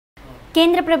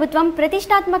కేంద్ర ప్రభుత్వం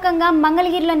ప్రతిష్టాత్మకంగా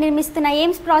మంగళగిరిలో నిర్మిస్తున్న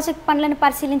ఎయిమ్స్ ప్రాజెక్ట్ పనులను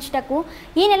పరిశీలించుటకు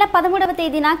ఈ నెల 13వ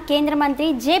తేదీన కేంద్ర మంత్రి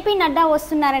జేపీ నడ్డా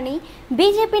వస్తున్నారని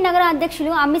బీజేపీ నగర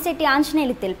అధ్యక్షులు అమ్మిశెట్టి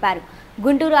ఆంజనేయులు తెలిపారు.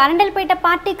 గుంటూరు అరండల్పేట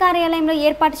పార్టీ కార్యాలయంలో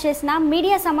ఏర్పాటు చేసిన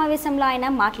మీడియా సమావేశంలో ఆయన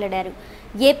మాట్లాడారు.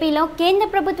 ఏపీలో కేంద్ర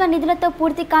ప్రభుత్వ నిధులతో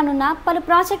పూర్తి కానున్న పలు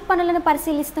ప్రాజెక్ట్ పనులను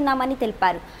పరిశీలిస్తున్నామని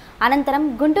తెలిపారు. అనంతరం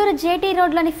గుంటూరు జేటీ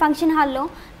రోడ్లోని ఫంక్షన్ హాల్లో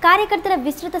కార్యకర్తల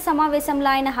విస్తృత సమావేశంలో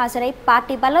ఆయన హాజరై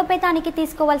పార్టీ బలోపేతానికి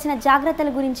తీసుకోవాల్సిన జాగ్రత్తల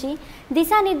గురించి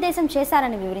దిశానిర్దేశం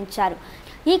చేశారని వివరించారు.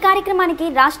 ఈ కార్యక్రమానికి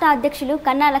రాష్ట్ర అధ్యక్షులు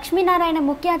కన్నా లక్ష్మీనారాయణ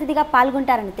ముఖ్య అతిథిగా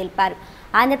పాల్గొంటారని తెలిపారు.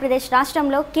 ఆంధ్రప్రదేశ్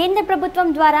రాష్ట్రంలో కేంద్ర ప్రభుత్వం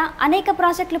ద్వారా అనేక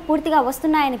ప్రాజెక్టులు పూర్తిగా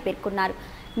వస్తున్నాయని పేర్కొన్నారు.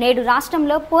 నేడు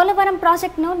రాష్ట్రంలో పోలవరం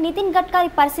ప్రాజెక్టును నితిన్ గడ్కరీ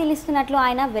పరిశీలిస్తున్నట్లు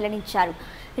ఆయన వెల్లడించారు.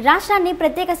 రాష్ట్రాన్ని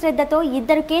ప్రత్యేక శ్రద్ధతో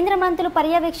 2 కేంద్ర మంత్రులు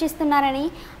పర్యవేక్షిస్తున్నారని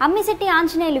అమ్మిశెట్టి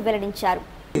ఆంజనేయులు వెల్లడించారు.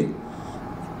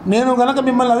 నేను కనుక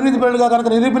మిమ్మల్ని అవినీతిపరులుగా కనుక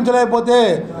నిరూపించలేకపోతే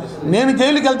నేను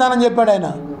జైలుకి వెళ్తానని చెప్పాడు ఆయన.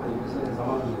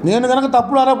 నేను కనుక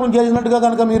తప్పుడు ఆరోపణలు చేసినట్టుగా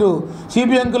కనుక మీరు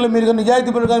సిబిఐ అంకుల్లో మీరు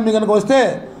నిజాయితీపరులుగా మీరు కనుక వస్తే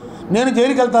నేను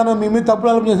జైలుకి వెళ్తాను, మీ మీద తప్పుడు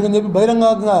ఆరోపణ చేసి చెప్పి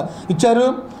బహిరంగంగా ఇచ్చారు.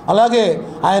 అలాగే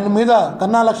ఆయన మీద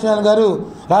కన్నా లక్ష్మీనారాయణ గారు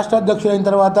రాష్ట్ర అధ్యక్షుడు అయిన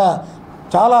తర్వాత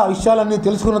చాలా విషయాలన్నీ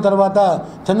తెలుసుకున్న తర్వాత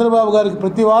చంద్రబాబు గారికి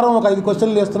ప్రతి వారం ఒక 5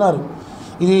 క్వశ్చన్లు వేస్తున్నారు.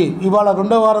 ఇది ఇవాళ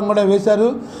 2వ వారం కూడా వేశారు.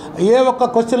 ఏ ఒక్క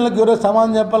క్వశ్చన్లకు ఎవరో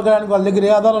సమాధానం చెప్పాలి వాళ్ళ దగ్గర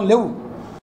ఏ ఆధారం లేవు.